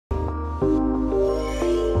Welcome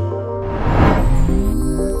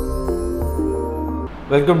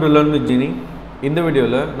to Learn with Genie. In the video,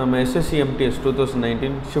 we SSC MTS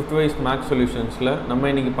 2019 shift-wise max solutions. We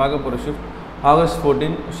will talk about shift August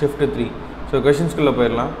 14 shift 3. So questions.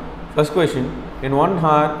 First question. In 1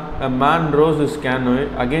 hour, a man rows his canoe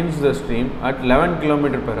against the stream at 11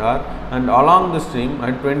 km per hour and along the stream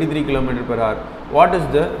at 23 km per hour. What is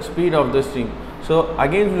the speed of the stream? So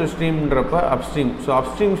against the stream upstream. So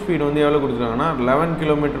upstream speed is 11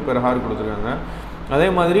 km per hour. அதே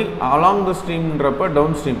மாதிரி along the stream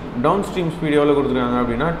downstream speed எவ்வளவு கொடுத்திருக்காங்க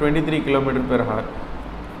அப்படினா 23 km per hour.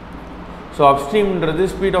 So upstream ன்றது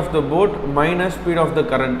speed of the boat minus speed of the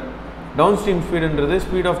current. Downstream speed ன்றது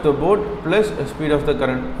speed of the boat plus speed of the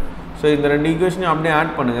current. So இந்த ரெண்டு ஈக்குவேஷனையும் அப்படியே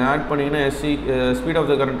add பண்ணுங்க. Add பண்ணீங்கன்னா speed of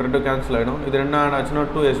the current ரெண்டும் cancel ஆயிடும். இது ரெண்டும் ஆட் ஆச்சுனா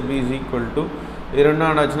 2sb is equal to இது ரெண்டும்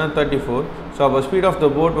ஆட் ஆச்சுனா 34. So அப்ப speed of the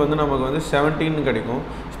boat வந்து நமக்கு வந்து 17 கிடைக்கும்.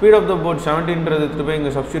 Speed of the boat 17 ன்றது எடுத்து போய்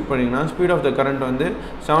இங்க சப்ஸ்டிட்யூட் பண்ணீங்கன்னா speed of the current வந்து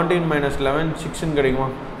 17 minus 11 6 ன்னு கிடைக்குமா?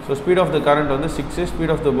 So speed of the current வந்து 6,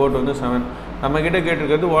 speed of the boat வந்து 7. நம்ம கிட்ட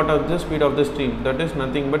கேட்டிருக்கிறது what is the speed of the stream? That is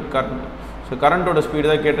nothing but current. So current ஓட ஸ்பீட்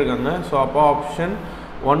தான் கேட்டிருக்காங்க. So அப்ப ஆப்ஷன்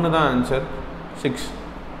 1 தான் ஆன்சர் 6.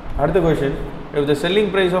 அடுத்த question, if the selling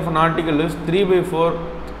price of an article is 3/4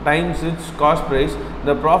 times its cost price,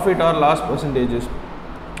 the profit or loss percentages.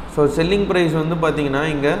 So selling price வந்து பாத்தீங்கன்னா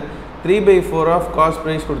இங்க 3/4 of cost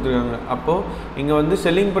price கொடுத்திருக்காங்க. அப்போ இங்க வந்து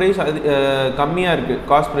selling price கம்மியா இருக்கு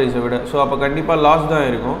cost price விட. சோ அப்ப கண்டிப்பா loss தான்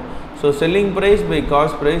இருக்கும். So selling price by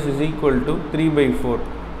cost price is equal to 3/4.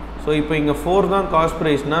 So இப்போ இங்க 4 தான் cost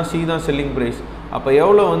price னா C தான் selling price. அப்ப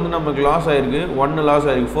எவ்வளவு வந்து நமக்கு லாஸ் ஆயிருக்கு? 1 லாஸ்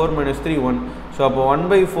ஆயிருக்கு. 4 - 3 1. So அப்போ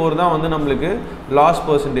 1/4 தான் வந்து நமக்கு loss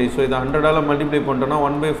percentage. So இத 100 ஆல மல்டிப்ளை பண்ணிட்டோம்னா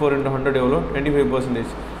 1/4 * 100 எவ்வளவு? 25%.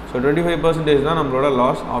 So 25% தான் நம்மளோட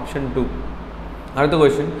loss, option 2. Another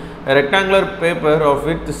question, a rectangular paper of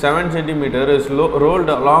width 7 cm is rolled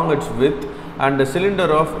along its width and the cylinder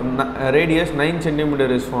of radius 9 cm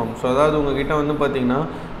is formed. So அதாவது உங்க கிட்ட வந்து பாத்தீங்கன்னா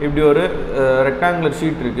இப்படி ஒரு rectangular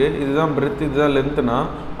sheet இருக்கு. இதுதான் breadth, இதுதான் lengthனா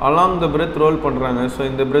along the breadth roll பண்றாங்க. So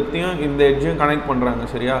இந்த breadthையும் இந்த edgeயும் கனெக்ட் பண்றாங்க,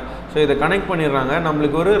 சரியா? So இத கனெக்ட் பண்ணிடுறாங்க.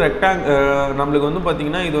 நமக்கு ஒரு நமக்கு வந்து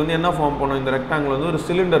பாத்தீங்கன்னா இது வந்து என்ன ஃபார்ம் பண்ணும்? இந்த rectangle வந்து ஒரு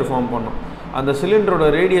cylinder ஃபார்ம் பண்ணும். அந்த சிலிண்டரோட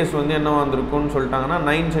ரேடியஸ் வந்து என்னவா வந்திருக்கும்னு சொல்லிட்டாங்கன்னா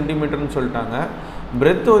 9 cm ன்னு சொல்லிட்டாங்க.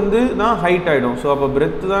 breadth வந்து தான் ஹைட் ஆயிடும். சோ அப்ப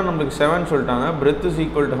breadth தான் நமக்கு 7 சொல்லிட்டாங்க. breadth is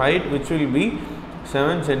equal to height which will be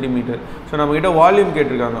 7 cm. So நம்ம கிட்ட வால்யூம்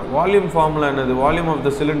கேட்டிருக்காங்க. வால்யூம் ஃபார்முலா என்னது? Volume of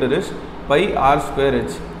the cylinder is pi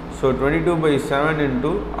r²h. So 22/7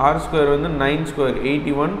 into r² வந்து 9²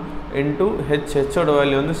 81 into h ஓட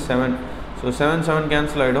வேல்யூ வந்து 7. So 7 7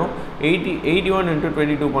 கேன்சல் ஆயிடும். 81 into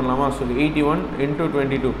 22 பண்ணலாமா? So 81 into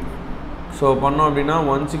 22. So பண்ணோம் அப்படினா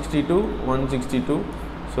 162.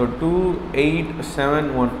 So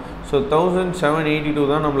 2871. So 1782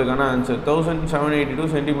 தான் நமக்கான ஆன்சர். 1782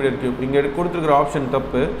 cm3. இங்க கொடுத்திருக்கிற ஆப்ஷன்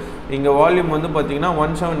தப்பு. இங்க வால்யூம் வந்து பாத்தீங்கன்னா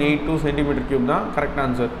 1782 cm3 தான் கரெக்ட்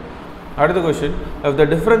ஆன்சர். அடுத்த question, if the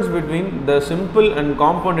difference between the simple and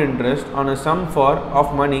compound interest on a sum of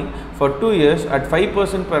money for 2 years at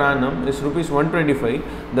 5% per annum is rupees 125,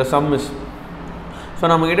 the sum is. So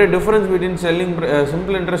நம்ம கிட்ட difference between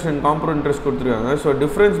simple interest and compound interest கொடுத்திருக்காங்க. So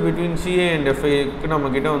difference between CA and FI க்கு நம்ம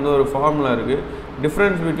கிட்ட வந்து ஒரு formula இருக்கு.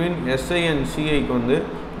 difference between SI and CI க்கு வந்து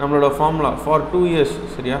நம்மளோட ஃபார்முலா for 2 years,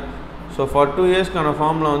 சரியா? So for 2 years கான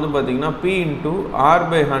ஃபார்முலா வந்து பாத்தீங்கன்னா P into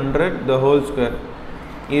R/100 the whole square.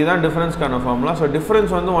 இதுதான் difference கான ஃபார்முலா. So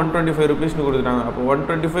difference வந்து 125 rupees னு கொடுத்திருக்காங்க. அப்ப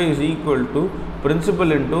 125 is equal to principal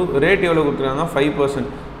into rate எவ்வளவு கொடுத்திருக்காங்க? 5%.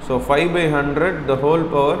 So 5/100 the whole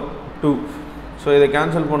power 2. So இத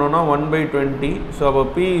கேன்சல் பண்ணோம்னா 1/20. So அப்ப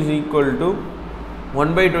P is equal to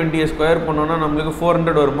 1/20 square பண்ணோம்னா நமக்கு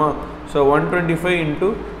 400 வருமா? So 125 into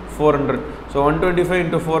 400. So 125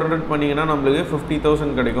 into 400 பண்ணீங்கன்னா நமக்கு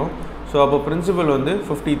 50000 கிடைக்கும். So அப்ப பிரின்சிபல் வந்து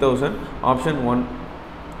 50000, ஆப்ஷன் 1.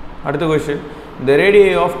 அடுத்த question, the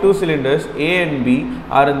radii of two cylinders A and B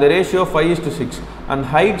are in the ratio 5:6 and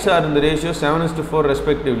heights are in the ratio 7:4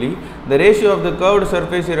 respectively. The ratio of the curved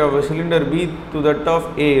surface area of a cylinder B to that of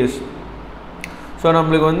A is. So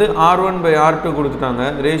நமக்கு வந்து R1/R2 கொடுத்துட்டாங்க.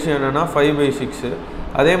 Ratio என்னன்னா 5/6.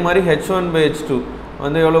 அதே மாதிரி H1/H2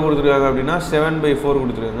 வந்து எவ்வளவு கொடுத்திருக்காங்க அப்படினா 7/4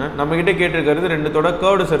 கொடுத்திருக்காங்க. நம்ம கிட்ட கேட்டிருக்கிறது ரெண்டுத்தோட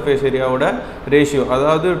கர்வ்ட் சர்ஃபேஸ் ஏரியாவோட ரேஷியோ.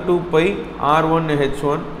 அதாவது 2pi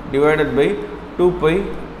R1H1 divided by 2pi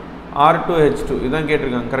R2H2 இதான்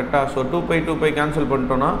கேட்டிருக்காங்க, கரெக்ட்டா? So 2pi கேன்சல்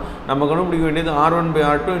பண்ணிட்டோம்னா நமக்கு கண்டுபிடிக்க வேண்டியது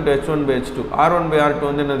R1/R2 into H1/H2. R1/R2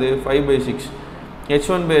 வந்து என்னது? 5/6.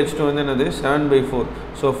 H1/H2 வந்து என்னது? 7/4.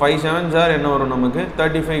 So 5 7s are என்ன வரும்? நமக்கு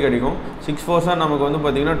 35 கிடைக்கும். 6 4s are நமக்கு வந்து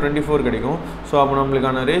பாத்தீங்கன்னா 24 கிடைக்கும். So அப்ப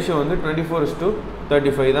நமக்கான ரேஷியோ வந்து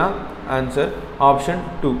 24:35 தான் ஆன்சர், ஆப்ஷன்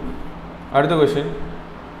 2. அடுத்த question,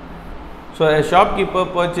 So a shopkeeper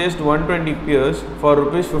purchased 120 pears for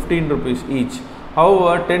rupees 15 rupees each.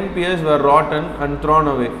 However, 10 pears were rotten and thrown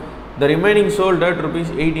away. The remaining sold at rupees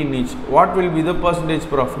 18 each. What will be the percentage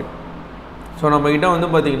profit? So நம்ம கிட்ட வந்து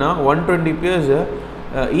பார்த்தீங்கன்னா 120 pears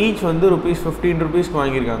each வந்து rupees 15 rupeesக்கு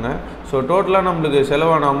வாங்கியிருக்காங்க. So டோட்டலாக நம்மளுக்கு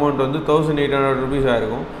செலவான amount வந்து 1800 rupees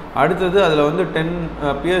ஆயிருக்கும். அடுத்தது அதில் வந்து 10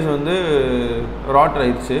 pears வந்து ராட்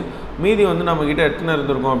ஆயிடுச்சு. மீதி வந்து நம்மக்கிட்ட எத்தனை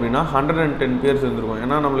இருந்திருக்கும் அப்படின்னா 110 pears இருந்திருக்கும்.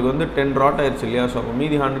 ஏன்னா நம்மளுக்கு வந்து 10 ராட் ஆயிடுச்சு இல்லையா, ஸோ அப்போ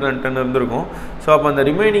மீதி 110 இருந்திருக்கும். ஸோ அப்போ அந்த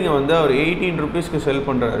ரிமைனிங்கை வந்து அவர் 18 rupeesக்கு செல்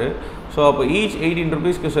பண்ணுறாரு. ஸோ அப்போ ஈச் 18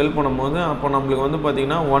 rupeesக்கு செல் பண்ணும்போது அப்போ நம்மளுக்கு வந்து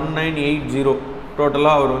பார்த்திங்கன்னா 1980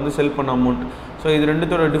 டோட்டலாக அவர் வந்து செல் பண்ண அமௌண்ட். ஸோ இது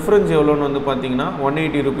ரெண்டுத்தோட டிஃப்ரென்ஸ் எவ்வளோன்னு வந்து பார்த்தீங்கன்னா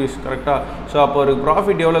 180 rupees கரெக்டாக. ஸோ அப்போ ஒரு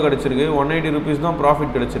ப்ராஃபிட் எவ்வளோ கிடச்சிருக்கு, 180 rupees தான்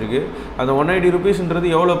ப்ராஃபிட் கிடச்சிருக்கு. அந்த 180 rupeesன்றது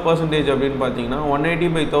எவ்வளோ பர்சன்டேஜ் அப்படின்னு பார்த்தீங்கன்னா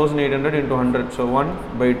 180/1800 into 100. ஸோ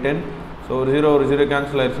 1/10. ஸோ ஒரு ஜீரோ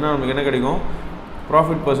கேன்சல் ஆயிடுச்சுன்னா நமக்கு என்ன கிடைக்கும்,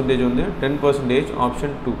 ப்ராஃபிட் பர்சன்டேஜ் வந்து 10%.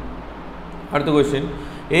 ஆப்ஷன் 2. அடுத்த question,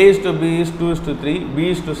 A is to B is 2 is to 3, B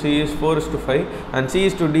is to C is 4 is to 5 and C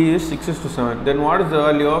is to D is 6 is to 7. Then what is the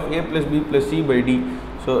value of A plus B plus C by D?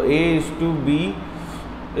 So A is to B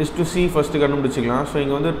is to C first கண்டுபிடிச்சிக்கலாம். So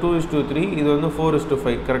இங்கே வந்து 2 is to 3, இது வந்து 4 is to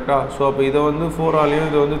 5 கரெக்டாக. So அப்போ இதை வந்து 4 ஆலையும்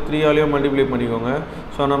இதை வந்து 3 ஆலையும் மல்டிப்ளை பண்ணிக்கோங்க.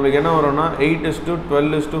 ஸோ நம்மளுக்கு என்ன வரும்னா 8 is to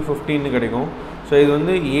 12 is to 15 கிடைக்கும். ஸோ இது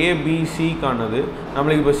வந்து ஏபிசிக்கானது.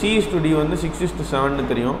 நம்மளுக்கு இப்போ C is to D வந்து 6 is to 7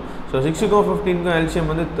 தெரியும். ஸோ 6க்கும் 15க்கும் எல்சிஎம்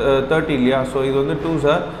வந்து 30 இல்லையா. ஸோ இது வந்து 2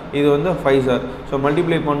 சார், இது வந்து 5 சார். ஸோ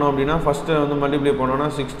மல்டிப்ளை பண்ணோம் அப்படின்னா ஃபஸ்ட்டு வந்து மல்டிப்ளை பண்ணோன்னா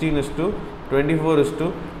 16 is to 24 is to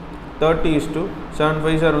 30 is to 7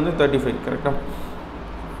 5 sir வந்து 35 கரெக்டாக.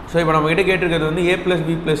 ஸோ இப்போ நம்மகிட்ட கேட்டிருக்கிறது வந்து A plus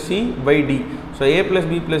B plus C by D. So A plus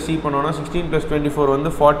B plus C பண்ணோன்னா 16 plus 24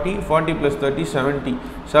 வந்து 40, 40 plus 30 70,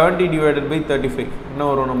 70 divided by 35 என்ன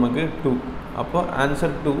வரும் நமக்கு 2. அப்போ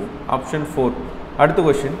ஆன்சர் 2, ஆப்ஷன் 4. அடுத்த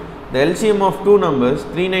question, the LCM of two numbers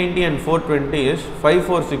 390 and 420 is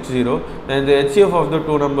 5460 and the HCF of the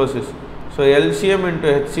two numbers is. So LCM into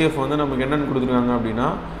HCF வந்து நமக்கு என்னென்னு கொடுத்துருக்காங்க அப்படின்னா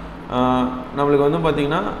நம்மளுக்கு வந்து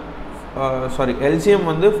பார்த்திங்கன்னா LCM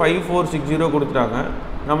வந்து 5460 கொடுத்துட்டாங்க.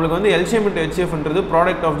 நம்மளுக்கு வந்து LCM into HCFன்றது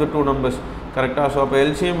product of the two numbers கரெக்டாக. ஸோ அப்போ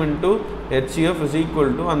LCM into HCF is equal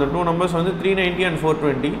to அந்த டூ நம்பர்ஸ் வந்து 390 and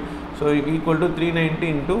 420. So equal to 390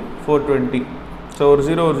 into 420. So ஒரு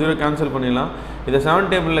ஜீரோ கேன்சல் பண்ணிடலாம். இதை 7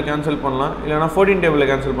 டேபிளில் கேன்சல் பண்ணலாம், இல்லைனா 14 டேபிளில்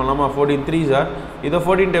கேன்சல் பண்ணலாமா. 14 3 சார், இதை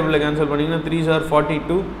 14 டேபிளில் கேன்சல் பண்ணிங்கன்னா 3 சார்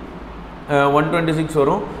 42, 126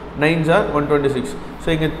 வரும், 9 சார் 126. ஸோ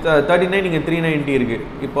இங்கே 39 இங்கே 390 இருக்குது.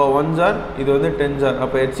 இப்போ 1 சார், இது வந்து 10 சார்.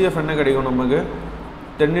 அப்போ HCF என்ன கிடைக்கும் நமக்கு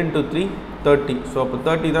 10 into 3 30. ஸோ அப்போ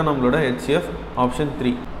 30 தான் நம்மளோட HCF, option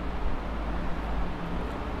 3.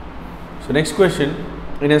 So next question,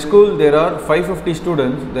 in a school there are 550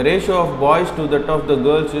 students. The ratio of boys to that of the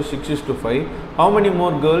girls is 6 is to 5. How many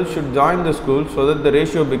more girls should join the school so that the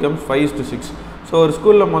ratio becomes 5 is to 6? So ஒரு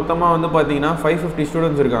ஸ்கூலில் மொத்தமாக வந்து பார்த்தீங்கன்னா 550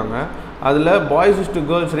 students இருக்காங்க. அதில் boys is to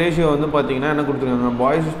girls ratio வந்து பார்த்தீங்கன்னா என்ன கொடுத்துருக்காங்க,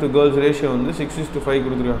 boys is to girls ratio வந்து 6 is to 5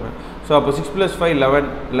 கொடுத்துருக்காங்க. ஸோ அப்போ 6 plus 5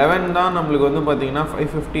 11 தான் நம்மளுக்கு வந்து பார்த்தீங்கன்னா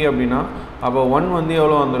 550 அப்படின்னா அப்போ 1 வந்து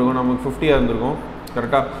எவ்வளோ வந்திருக்கும், நமக்கு 50 இருந்திருக்கும்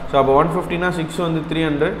கரெக்டாக. ஸோ அப்போ 150னா 6 வந்து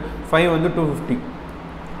 300, 5 வந்து 250.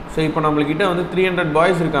 ஸோ இப்போ நம்மளுக்கிட்ட வந்து 300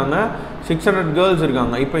 பாய்ஸ் இருக்காங்க, 600 கேர்ள்ஸ்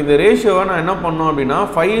இருக்காங்க. இப்போ இந்த ரேஷியோவை நான் என்ன பண்ணோம் அப்படின்னா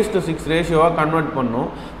 5 is to 6 ரேஷியோவாக கன்வெர்ட் பண்ணோம்.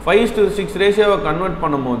 5 is to 6 ரேஷியோவை கன்வெர்ட்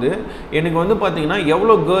பண்ணும்போது எனக்கு வந்து பார்த்தீங்கன்னா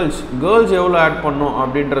எவ்வளோ கேர்ள்ஸ் எவ்வளோ ஆட் பண்ணோம்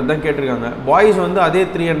அப்படின்றது தான் கேட்டிருக்காங்க. பாய்ஸ் வந்து அதே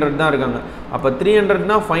 300 தான் இருக்காங்க. அப்போ 300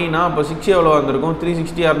 தான் 5னா அப்போ 6 எவ்வளோ வந்திருக்கும்,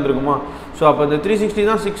 360 இருந்திருக்குமா. ஸோ அப்போ இந்த 360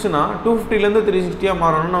 தான் 6னா 250லேருந்து 360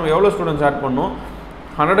 மாறணும்னா நம்ம எவ்வளோ ஸ்டூடெண்ட்ஸ் ஆட் பண்ணோம்,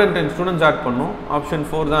 110 ஸ்டூடெண்ட்ஸ் ஆட் பண்ணோம். ஆப்ஷன்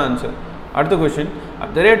 4 தான் ஆன்சர். அடுத்த question,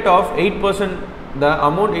 at the rate of 8% the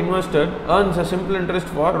amount invested earns a simple interest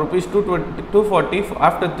for rupees 240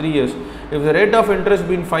 after 3 years. If the rate of interest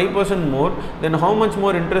been 5% more, then how much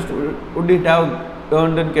more interest would it have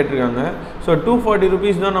earned ன்னு கேட்டிருக்காங்க. So 240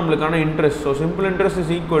 rupees தான் நம்மளுக்கான interest. So simple interest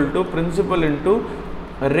is equal to principal into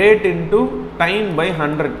rate into time by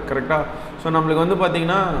 100 கரெக்டாக. So நம்மளுக்கு வந்து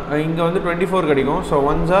பார்த்தீங்கன்னா இங்கே வந்து 24 கிடைக்கும். ஸோ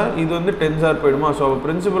 1 சார், இது வந்து 10 சார் போயிடுமா. ஸோ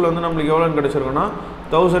பிரின்சிபல் வந்து நம்மளுக்கு எவ்வளோன்னு கிடச்சிருக்குன்னா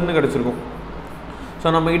 1000 கிடச்சிருக்கும். ஸோ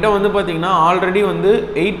நம்மக்கிட்ட வந்து பார்த்திங்கன்னா ஆல்ரெடி வந்து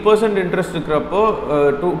 8% இன்ட்ரெஸ்ட் இருக்கிறப்போ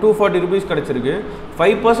 240 rupees கிடச்சிருக்கு.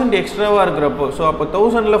 5% எக்ஸ்ட்ராவாக இருக்கிறப்போ ஸோ அப்போ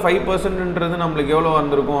 1000ல் 5%ன்றது நம்மளுக்கு எவ்வளோ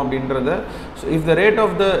வந்திருக்கும் அப்படின்றத. So if the rate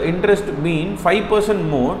of the interest mean 5%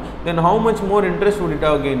 more, then how much more interest would it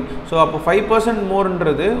have gained? So அப்போ 5%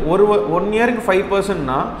 மோர்ன்றது ஒன் இயருக்கு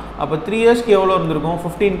 5%னா அப்போ 3 இயர்ஸ்க்கு எவ்வளோ இருந்திருக்கும்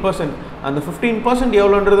 15%. அந்த 15%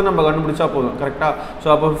 எவ்வளோன்றது நம்ம கண்டுபிடிச்சா போதும் கரெக்டாக. ஸோ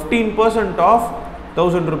அப்போ 15% of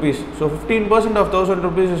 1000 rupees. So 15% of 1000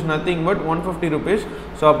 rupees is nothing but 150 rupees.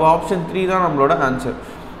 So அப்போ ஆப்ஷன் 3 தான் நம்மளோட ஆன்சர்.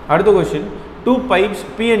 அடுத்த question, two pipes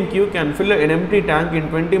P and Q can fill an empty tank in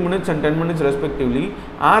 20 minutes and 10 minutes respectively.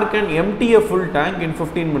 R can empty a full tank in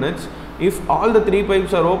 15 minutes. If all the three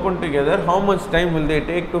pipes are open together, how much time will they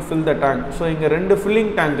take to fill the tank? So இங்க ரெண்டு filling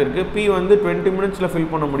tank இருக்கு. P வந்து 20 minutesல fill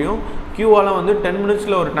பண்ண முடியும். Q ஆல வந்து 10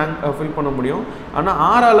 minutesல ஒரு tank fill பண்ண முடியும். ஆனா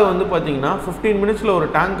R ஆல வந்து பாத்தீங்கன்னா 15 minutesல ஒரு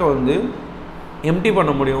tank வந்து empty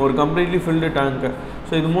பண்ண முடியும், ஒரு completely filled tank.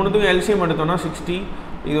 So இது மூணுத்துக்கும் LCM எடுத்தோம்னா 60,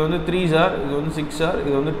 இது வந்து 3s are, இது வந்து 6s are,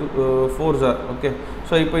 இது வந்து 4s are. ஓகே,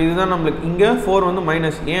 ஸோ இப்போ இதுதான் நம்மளுக்கு இங்கே 4 வந்து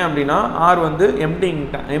மைனஸ். ஏன் அப்படின்னா R வந்து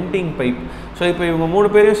எம்டிங் பைப். ஸோ இப்போ இவங்க மூணு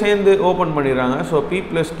பேரையும் சேர்ந்து ஓப்பன் பண்ணிடுறாங்க. So P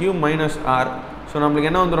 + Q - R. So நம்மளுக்கு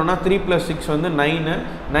என்ன வந்துடும்னா 3 + 6 வந்து 9,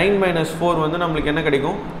 9 - 4 வந்து நம்மளுக்கு என்ன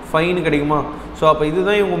கிடைக்கும், 5 கிடைக்குமா? ஸோ அப்போ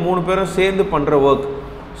இதுதான் இவங்க மூணு பேரும் சேர்ந்து பண்ணுற ஒர்க்.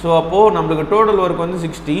 ஸோ அப்போது நம்மளுக்கு டோட்டல் ஒர்க் வந்து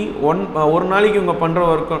 60. ஒரு நாளைக்கு இவங்க பண்ணுற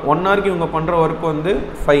ஒர்க், 1 ஹவருக்கு இவங்க பண்ணுற ஒர்க் வந்து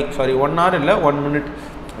 1 hour இல்லை 1 minute.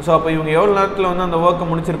 ஸோ அப்போ இவங்க எவ்வளோ நேரத்தில் வந்து அந்த ஒர்க்கை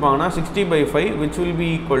முடிச்சிருப்பாங்கன்னா 60/5 which will be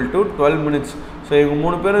equal to 12 minutes. So இவங்க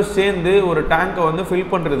மூணு பேரும் சேர்ந்து ஒரு டேங்கை வந்து ஃபில்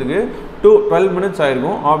பண்ணுறதுக்கு 12 minutes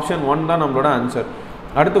ஆயிருக்கும். ஆப்ஷன் 1 தான் நம்மளோட ஆன்சர்.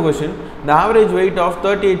 அடுத்த question, the average weight of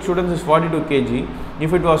 38 students is 42 kg.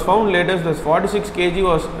 If it was found later that 46 kg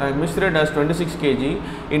was misread as 26 kg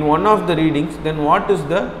in one of the readings, then what is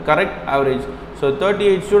the correct average? So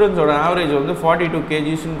 38 students oda average வந்து 42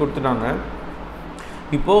 kgs ன்னு கொடுத்துட்டாங்க.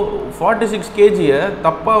 இப்போது 46 kg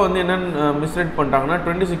தப்பாக வந்து என்னென்னு மிஸ்ரெட் பண்ணிட்டாங்கன்னா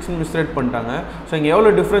 26 மிஸ்ரெட் பண்ணிட்டாங்க. So இங்கே எவ்வளோ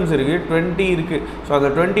டிஃப்ரென்ஸ் இருக்குது, 20 இருக்குது. ஸோ அந்த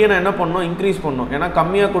 20 நான் என்ன பண்ணணும், இன்க்ரீஸ் பண்ணணும். ஏன்னா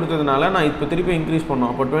கம்மியாக கொடுத்ததுனால நான் இப்போ திருப்பி இன்க்ரீஸ்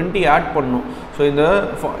பண்ணணும். அப்போ 20 ஆட் பண்ணணும். ஸோ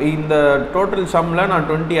இந்த டோட்டல் சம்மில் நான்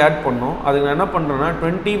 20 ஆட் பண்ணணும். அதுக்கு நான் என்ன பண்ணுறேன்னா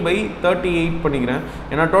 20/38 பண்ணிக்கிறேன்.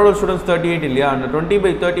 ஏன்னா டோட்டல் ஸ்டூடெண்ட்ஸ் 38 இல்லையா, அந்த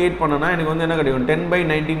 20/38 பண்ணனா எனக்கு வந்து என்ன கிடைக்கும்,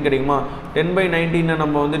 10/19 கிடைக்குமா? 10/19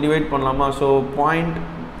 நம்ம வந்து டிவைட் பண்ணலாமா? ஸோ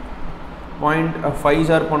 0.5s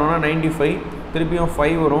are பண்ணோன்னா 95, திருப்பியும்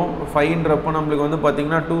 5 வரும். 5ன்றப்போ நம்மளுக்கு வந்து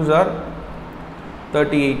பார்த்திங்கன்னா 2s are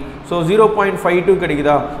 38. ஸோ 0.52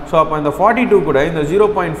 கிடைக்குதா? ஸோ அப்போ இந்த 42 கூட இந்த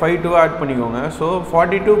 0.52 ஆட் பண்ணிக்கோங்க. ஸோ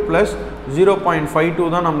 42 +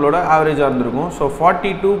 0.52 தான் நம்மளோட ஆவரேஜாக இருந்திருக்கும். ஸோ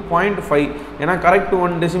 42.5, ஏன்னா கரெக்ட்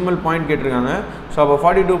 1 decimal point கேட்டிருக்காங்க. ஸோ அப்போ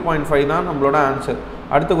 42.5 தான் நம்மளோட ஆன்சர்.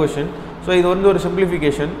 அடுத்த கொஸ்டின், ஸோ இது வந்து ஒரு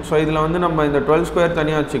சிம்பிளிஃபிகேஷன். ஸோ இதில் வந்து நம்ம இந்த 12²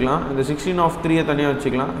 தனியாக வச்சுக்கலாம், இந்த 16/3 தனியாக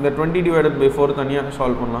வச்சுக்கலாம், இந்த 20/4 தனியாக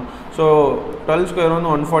சால்வ் பண்ணலாம். ஸோ 12² வந்து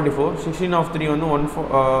 144, 16/3 வந்து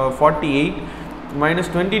 148 -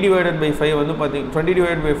 20/5 வந்து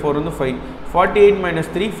 20/4 வந்து 5, 48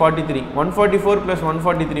 - 3 43, 144 +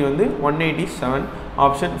 143 வந்து 187.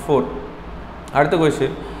 ஆப்ஷன் 4. அடுத்த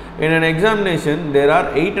question, in an examination there are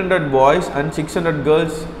 800 boys and 600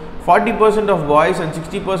 girls. 40% of boys and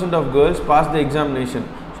 60% of girls pass the examination.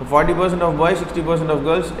 So 40% of boys, 60% of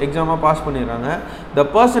girls exam pass பண்ணிடுறாங்க. The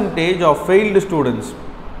percentage of failed students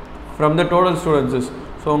from the total students is,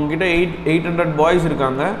 so உங்ககிட்ட 800 boys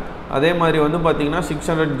இருக்காங்க, அதே மாதிரி வந்து பார்த்தீங்கன்னா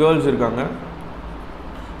 600 girls இருக்காங்க.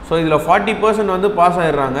 So இதில் 40% வந்து பாஸ்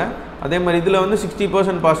ஆகிடுறாங்க, அதே மாதிரி இதில் வந்து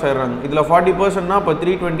 60% பாஸ் ஆகிடுறாங்க. இதில் 40%னா இப்போ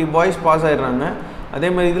 320 boys பாஸ் ஆகிடுறாங்க, அதே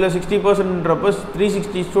மாதிரி இதில் 60%ன்றப்போ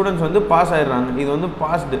 360 ஸ்டூடெண்ட்ஸ் வந்து பாஸ் ஆகிடுறாங்க. இது வந்து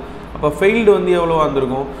பாஸ்டு. அப்போ ஃபெயில்டு வந்து எவ்வளோ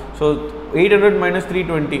வந்திருக்கும்? So 800 -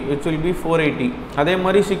 320 which will be 480. அதே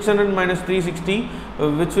மாதிரி 600 - 360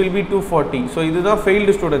 which will be 240. ஸோ இதுதான்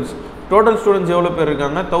ஃபெயில்டு ஸ்டூடெண்ட்ஸ். டோட்டல் ஸ்டூடெண்ட்ஸ் எவ்வளோ பேர்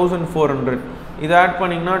இருக்காங்க, 1400. இதை ஆட்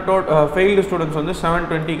பண்ணிங்கன்னா ஃபெயில்டு ஸ்டூடெண்ட்ஸ் வந்து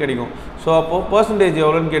 720 கிடைக்கும். ஸோ அப்போது பர்சன்டேஜ்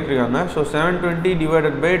எவ்வளோன்னு கேட்டிருக்காங்க. So 720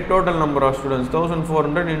 divided by total number of students,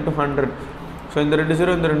 1400 × 100. So இந்த 2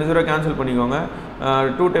 0 கேன்சல் பண்ணிக்கோங்க.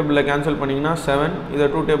 2 டேபிளில் கேன்சல் பண்ணிங்கன்னா 7, இதை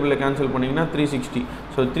 2 டேபிளில் கேன்சல் பண்ணிங்கன்னா 360.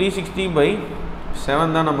 ஸோ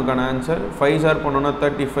 360/7 தான் நமக்கான ஆன்சர். 5s are பண்ணோன்னா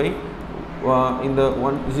 35, இந்த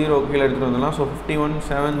 1 0 கீழே எடுத்துகிட்டு வந்துடலாம். So 51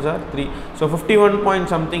 7s are 3. So 51 point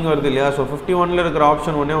something வருது இல்லையா? ஸோ 51ல் இருக்கிற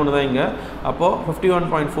ஆப்ஷன் ஒன்று தான் இங்கே. அப்போது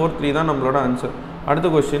 51.43 தான் நம்மளோட ஆன்சர். அடுத்த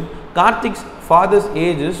question, Karthik's father's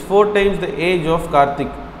age is 4 times the age of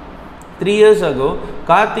Karthik. 3 years ago,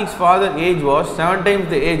 Karthik's father's age was 7 times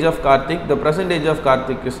the age of Karthik. The present age of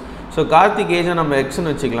Karthik is, so Karthik age நம்ம x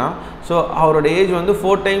ன்னு வச்சுக்கலாம். So அவரோட age வந்து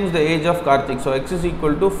 4 times the age of Karthik. So x is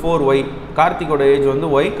equal to 4y. கார்த்திகோட age வந்து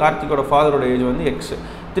y, கார்த்திகோட ஃபாதரோட age வந்து x.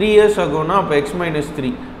 3 years agoனா அப்போ x -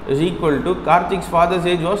 3 is equal to Karthik's father's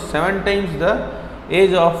age was 7 times the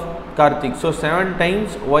age of Karthik. So 7 times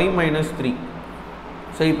y - 3.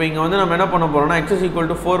 So இப்போ இங்கே வந்து நம்ம என்ன பண்ண போகிறோம்னா x is equal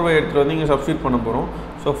to 4y எடுத்துகிட்டு வந்து இங்கே சப்ஸ்டியூட் பண்ண போகிறோம்.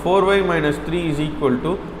 So 4y - 3 is equal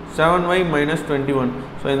to 7y - 21.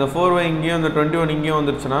 So இந்த 4y இங்கேயும் இந்த 21 இங்கேயும்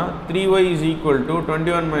வந்துருச்சுன்னா 3y is equal to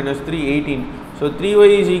 21 - 3 18. So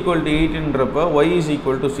 3y is equal to 18ன்றப்போ y is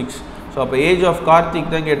equal to 6. So அப்போ ஏஜ் ஆஃப்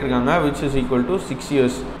கார்த்திக் தான் கேட்டிருக்காங்க, which is equal to 6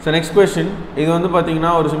 years. So next question, இது வந்து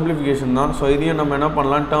பார்த்தீங்கன்னா ஒரு சிம்பிளிஃபிகேஷன் தான். ஸோ இதையும் நம்ம என்ன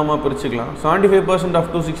பண்ணலாம், டேர்மாக பிரிச்சுக்கலாம். 75% of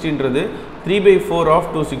 260ன்றது 3/4 of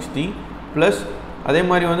 260. ப்ளஸ் அதே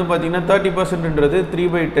மாதிரி வந்து பார்த்தீங்கன்னா 30%ன்றது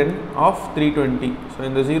 3/10 ஆஃப் 320. ஸோ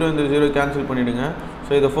இந்த 0 கேன்சல் பண்ணிவிடுங்க.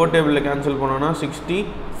 ஸோ இதை 4 டேபிளில் கேன்சல் பண்ணோன்னா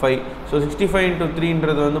 65. ஸோ 65 into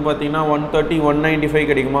 3ன்றது வந்து பார்த்தீங்கன்னா 130, 195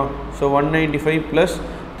 கிடைக்குமா? ஸோ 195 ப்ளஸ்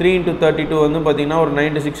 3 into 32 வந்து பார்த்தீங்கன்னா ஒரு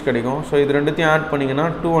 96 கிடைக்கும். ஸோ இது ரெண்டுத்தையும் ஆட் பண்ணிங்கன்னா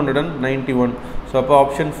 291. ஸோ அப்போ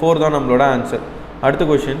ஆப்ஷன் 4 தான் நம்மளோட ஆன்சர். அடுத்த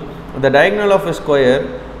question, the diagonal of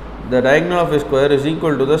a square is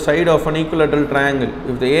equal to the side of an equilateral triangle.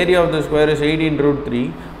 If the area of the square is 18√3,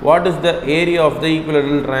 what is the area of the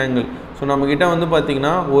equilateral triangle? So நம்மக்கிட்ட வந்து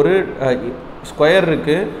பார்த்திங்கன்னா ஒரு square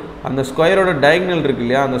இருக்குது, அந்த ஸ்கொயரோட diagonal இருக்குது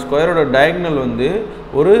இல்லையா, அந்த ஸ்கொயரோட டயக்னல் வந்து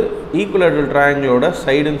ஒரு ஈக்குவலேட்டரல் ட்ரையாங்கிளோட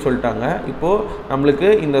சைடுன்னு சொல்லிட்டாங்க. இப்போது நம்மளுக்கு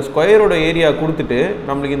இந்த ஸ்கொயரோட ஏரியா கொடுத்துட்டு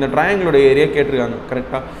நம்மளுக்கு இந்த ட்ரையாங்கிளோட ஏரியா கேட்டிருக்காங்க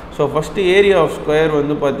கரெக்டாக. So first area of square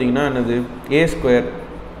வந்து பார்த்திங்கன்னா என்னது, ஏ square.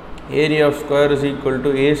 Area of square is equal to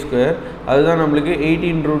A square. அதுதான் நம்மளுக்கு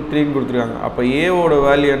 18√3ன்னு கொடுத்துருக்காங்க. அப்போ ஏவோட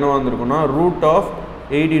வேல்யூ என்ன வந்திருக்குன்னா ரூட் ஆஃப்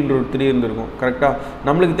 18√3 இருந்திருக்கும் கரெக்டாக.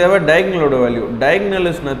 நம்மளுக்கு தேவை டயக்னலோட value. Diagonal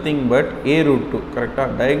is nothing but a√2 கரெக்டாக.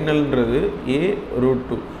 டயக்னல்ன்றது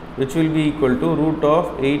a√2 which will be equal to root of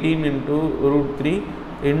 18 into √3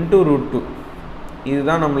 into √2.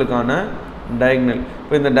 இதுதான் நம்மளுக்கான டயக்னல்.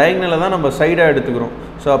 இப்போ இந்த டயக்னலை தான் நம்ம சைடாக எடுத்துக்கிறோம்.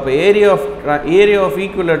 ஸோ அப்போ ஏரியா ஆஃப்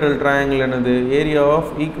ஈக்குவலேட்டரல் ட்ரையாங்கிள் என்னது, ஏரியா ஆஃப்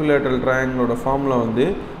ஈக்குவலேட்டரல் ட்ரையாங்கிளோட ஃபார்முலா வந்து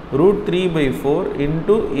 √3/4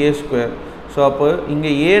 into a ஸ்கொயர். ஸோ அப்போ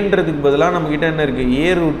இங்கே ஏன்றதுக்கு பதிலாக நம்மக்கிட்ட என்ன இருக்குது,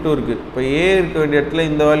 a√2 இருக்குது. இப்போ ஏ இருக்க வேண்டிய இடத்துல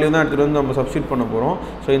இந்த வேல்யூ தான் எடுத்துகிட்டு வந்து நம்ம சப்ஸ்டியூட் பண்ண போகிறோம்.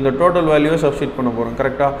 ஸோ இந்த டோட்டல் வேல்யூவை சப்ஸ்டியூட் பண்ண போகிறோம்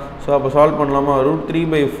கரெக்டாக. ஸோ அப்போ சால்வ் பண்ணலாமா,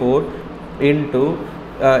 √3/4 இன்ட்டு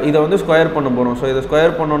இதை வந்து ஸ்கொயர் பண்ண போகிறோம். ஸோ இதை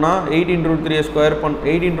ஸ்கொயர் பண்ணோன்னா 18√3 ஸ்கொயர்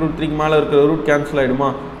 18√3க்கு மேலே இருக்கிற ரூட் கேன்சல் ஆகிடுமா,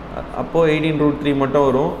 அப்போது 18√3 மட்டும்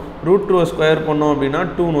வரும். √2 ஸ்கொயர் பண்ணோம் அப்படின்னா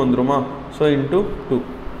 2ன்னு வந்துடுமா. So into 2.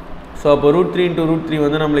 ஸோ அப்போ √3 into √3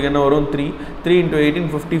 வந்து நம்மளுக்கு என்ன வரும், 3 into 18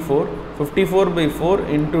 54. 54/4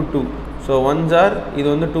 into 2. So 1s are, இது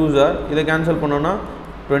வந்து 2s are, இதை கேன்சல் பண்ணோன்னா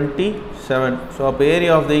 27. ஸோ அப்போ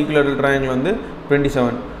area of the equilateral triangle வந்து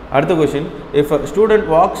 27. அடுத்த question, if a student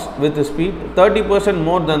walks with a speed 30%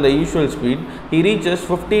 more than the usual speed, he reaches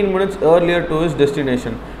 15 minutes earlier to his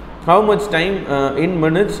destination. How much time in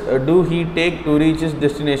minutes do he take to reach his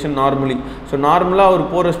destination normally? So நார்மலாக அவர்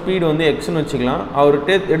போகிற speed வந்து எக்ஸ்ன்னு வச்சுக்கலாம், அவர்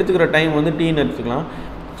எடுத்துக்கிற time வந்து டீன்னு எடுத்துக்கலாம்.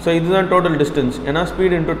 So இதுதான் டோட்டல் டிஸ்டன்ஸ், ஏன்னா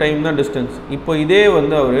ஸ்பீட் இன்ட்டு டைம் தான் டிஸ்டன்ஸ். இப்போ இதே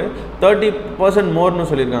வந்து அவர் 30% மோர்னு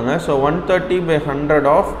சொல்லியிருக்காங்க. ஸோ 130/100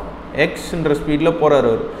 ஆஃப் எக்ஸ்ன்ற ஸ்பீடில் போகிறார்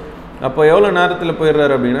அவர். அப்போ எவ்வளோ நேரத்தில்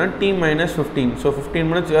போயிடுறாரு அப்படின்னா t-15. ஸோ 15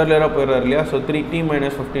 மினிட்ஸ் ஏர்லியராக போயிடுறாரு இல்லையா. ஸோ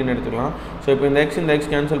 3t-15 எடுத்துக்கலாம். ஸோ இப்போ இந்த எக்ஸ்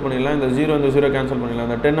கேன்சல் பண்ணிடலாம், இந்த 0 கேன்சல் பண்ணிடலாம்,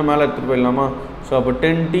 இந்த 10 மேலே எடுத்துகிட்டு போயிடலாமா. ஸோ அப்போ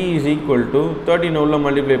 10t is equal to 13 உள்ள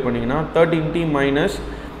மல்டிப்ளை பண்ணிங்கன்னா 13t minus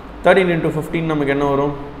 13 into 15 நமக்கு என்ன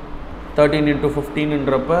வரும், 13 into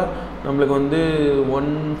 15ன்றப்ப நம்மளுக்கு வந்து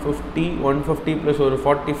 150 ப்ளஸ் ஒரு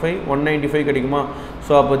 45 195 கிடைக்குமா.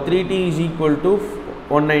 ஸோ அப்போ 3t is equal to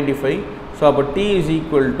 195. So அப்போ t is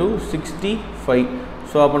equal to 65.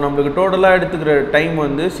 So அப்போ நம்மளுக்கு டோட்டலாக எடுத்துக்கிற டைம்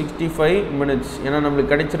வந்து 65 மினிட்ஸ், ஏன்னா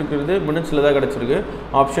நம்மளுக்கு கிடச்சிருக்கிறது மினிட்ஸில் தான் கிடச்சிருக்கு.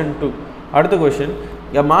 ஆப்ஷன் 2. அடுத்த question,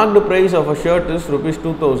 a marked price of a shirt is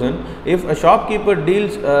 ₹2000. If a shopkeeper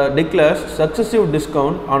declares successive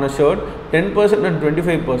discount on a shirt 10% and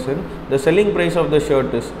 25%, the selling price of the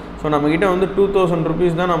shirt is. So நம்மக்கிட்ட வந்து ₹2000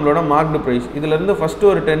 தான் நம்மளோட மார்க்டு ப்ரைஸ். இதிலேருந்து ஃபஸ்ட்டு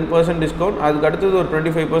ஒரு 10% டிஸ்கவுண்ட், அதுக்கு அடுத்தது ஒரு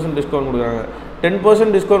 25% டிஸ்கவுண்ட் கொடுக்குறாங்க.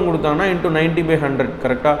 10% டிஸ்கவுண்ட் கொடுத்தாங்கன்னா இன்ட்டு 90/100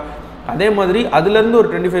 கரெக்டாக. அதே மாதிரி அதுலேருந்து ஒரு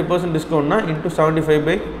 25% டிஸ்கவுண்ட்னா இன்ட்டு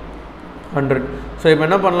 75/100. ஸோ இப்போ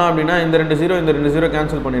என்ன பண்ணலாம் அப்படின்னா இந்த 2 0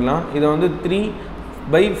 கேன்சல் பண்ணிடலாம். இதை வந்து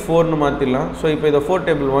 3/4ன்னு மாற்றிடலாம். ஸோ இப்போ இதை 4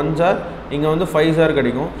 டேபிள் 1s are, இங்கே வந்து 5s are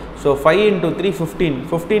கிடைக்கும். ஸோ 5 into 3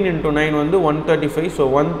 15 into 9 வந்து 135. ஸோ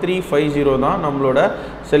 1350 தான் நம்மளோட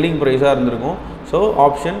செல்லிங் ப்ரைஸாக இருந்திருக்கும். So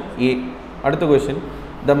option A. அடுத்த question,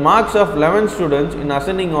 the marks of 11 students in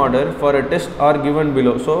ascending order for a test are given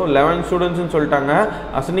below. So 11 ஸ்டூடெண்ட்ஸ்னு சொல்லிட்டாங்க,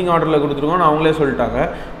 அசெண்டிங் ஆர்டரில் கொடுத்துருக்கோம், அவங்களே சொல்லிட்டாங்க.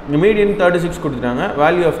 மீடியன் 36 கொடுத்துட்டாங்க,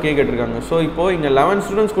 வேல்யூ ஆஃப் கே கேட்டிருக்காங்க. ஸோ இப்போது இங்கே 11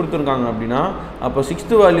 ஸ்டூடெண்ட்ஸ் கொடுத்துருக்காங்க அப்படின்னா அப்போ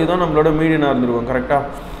 6th வேல்யூ தான் நம்மளோட மீடியனாக இருந்திருக்கும் கரெக்டாக.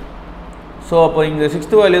 ஸோ அப்போ இங்கே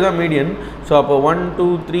 6th வேல்யூ தான் மீடியன். ஸோ அப்போ 1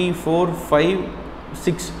 2 3 4 5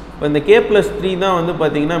 6. இப்போ இந்த k+3 தான் வந்து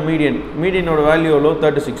பார்த்தீங்கன்னா மீடியனோட வேல்யூ எவ்வளோ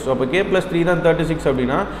 36. ஸோ அப்போ k+3 தான் 36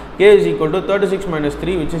 அப்படின்னா k is equal to 36 minus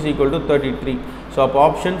 3 which is equal to 33. So அப்போ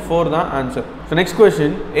ஆப்ஷன் 4 தான் answer. So next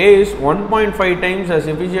question, A is 1.5 times as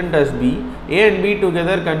efficient as B. A and B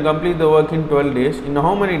together can complete the work in 12 days. In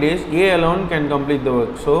how many days A alone can complete the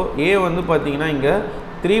work? So A வந்து பார்த்தீங்கன்னா இங்கே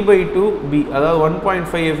 3/2 B, அதாவது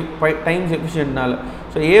 1.5 times எஃபிஷியன்ட்னால.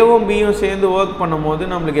 So ஏவும் பியும் சேர்ந்து work பண்ணும்போது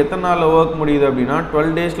நம்மளுக்கு எத்தனை நாளில் ஒர்க் முடியுது அப்படின்னா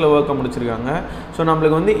 12 டேஸில் ஒர்க்கை முடிச்சிருக்காங்க. ஸோ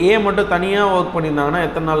நம்மளுக்கு வந்து ஏ மட்டும் தனியாக ஒர்க் பண்ணியிருந்தாங்கன்னா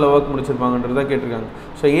எத்தனை நாளில் ஒர்க் முடிச்சிருப்பாங்கன்றதை கேட்டிருக்காங்க.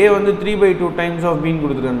 ஸோ ஏ வந்து 3/2 டைம்ஸ் ஆஃப் பின்னு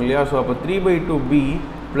கொடுத்துருக்காங்க இல்லையா. ஸோ அப்போ 3/2 பி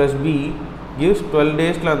ப்ளஸ் பி கிவ்ஸ் 12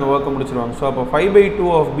 டேஸில் அந்த ஒர்க்கை முடிச்சிருவாங்க. ஸோ அப்போ 5/2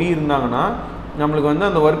 ஆஃப் பி இருந்தாங்கன்னா நம்மளுக்கு வந்து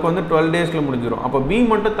அந்த ஒர்க் வந்து 12 டேஸில் முடிஞ்சிடும். அப்போ பி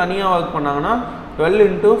மட்டும் தனியாக ஒர்க் பண்ணாங்கன்னா 12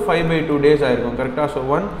 × 5/2 டேஸ் ஆகிருக்கும் கரெக்டாக. ஸோ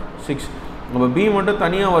 1 6. நம்ம பி மட்டும்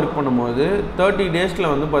தனியாக ஒர்க் பண்ணும்போது 30 டேஸில்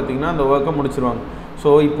வந்து பார்த்திங்கன்னா அந்த ஒர்க்கை முடிச்சிருவாங்க. ஸோ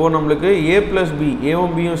இப்போது நம்மளுக்கு ஏ ப்ளஸ் பி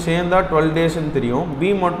ஏவும் பியும் சேர்ந்தால் 12 டேஸ்ன்னு தெரியும். பி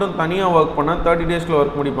மட்டும் தனியாக ஒர்க் பண்ணால் 30 டேஸில்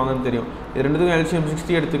ஒர்க் முடிப்பாங்கன்னு தெரியும். இது ரெண்டுத்துக்கும் எல்சிஎம்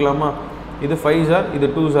 60 எடுத்துக்கலாமா. இது 5 சார், இது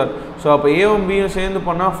 2 சார். ஸோ அப்போ ஏவும் பியும் சேர்ந்து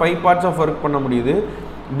பண்ணால் 5 பார்ட்ஸ் ஆஃப் ஒர்க் பண்ண முடியுது.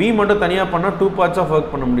 பி மட்டும் தனியாக பண்ணால் 2 பார்ட்ஸ் ஆஃப்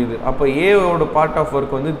ஒர்க் பண்ண முடியுது. அப்போ ஏவோட பார்ட் ஆஃப்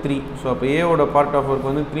ஒர்க் வந்து 3. ஸோ அப்போ ஏவோட பார்ட் ஆஃப் ஒர்க்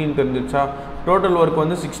வந்து 3ன்னு தெரிஞ்சிச்சா. டோட்டல் ஒர்க்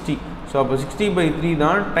வந்து 60. ஸோ அப்போ 60/3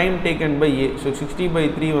 தான் time taken by A. So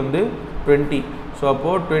 60/3 வந்து 20. ஸோ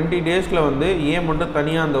அப்போது 20 டேஸில் வந்து ஏ மட்டும்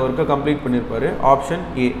தனியாக அந்த ஒர்க்கை கம்ப்ளீட் பண்ணியிருப்பார். Option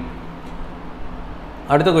A.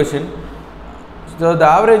 அடுத்த question. So the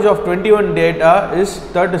average of 21 data is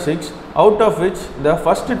 36, out of which the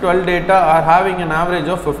first 12 data are having an average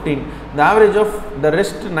of 15. The average of the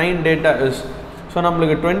rest 9 data is. So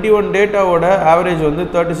நம்மளுக்கு 21 டேட்டாவோட ஆவரேஜ் வந்து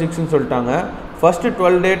 36ன்னு சொல்லிட்டாங்க. ஃபஸ்ட்டு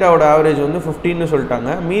 12 டேட்டாவோட ஆவரேஜ் வந்து 15ன்னு சொல்லிட்டாங்க.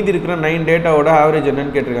 மீதி இருக்கிற 9 டேட்டாவோட average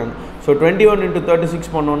என்னன்னு கேட்டிருக்காங்க. ஸோ 21 × 36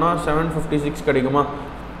 பண்ணோன்னா 756 கிடைக்குமா.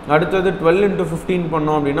 அடுத்தது 12 × 15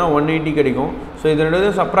 பண்ணோம் அப்படின்னா 180 கிடைக்கும். ஸோ இது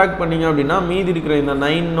ரெண்டு சப்ராக்ட் பண்ணிங்க அப்படின்னா மீதி இருக்கிற இந்த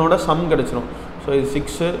 9ஓட சம் கிடச்சிரும். ஸோ இது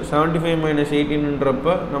 6 75 -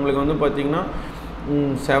 18ன்றப்ப நம்மளுக்கு வந்து பார்த்திங்கன்னா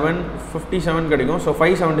 757 கிடைக்கும். ஸோ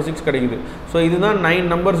 576 கிடைக்குது. ஸோ இதுதான் 9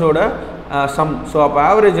 நம்பர்ஸோட சம். ஸோ அப்போ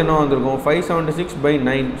ஆவரேஜ் என்ன வந்திருக்கும்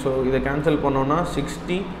 576/9. ஸோ இதை கேன்சல் பண்ணோன்னா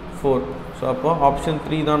 64. ஸோ அப்போ ஆப்ஷன்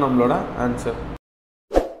 3 தான் நம்மளோட ஆன்சர்.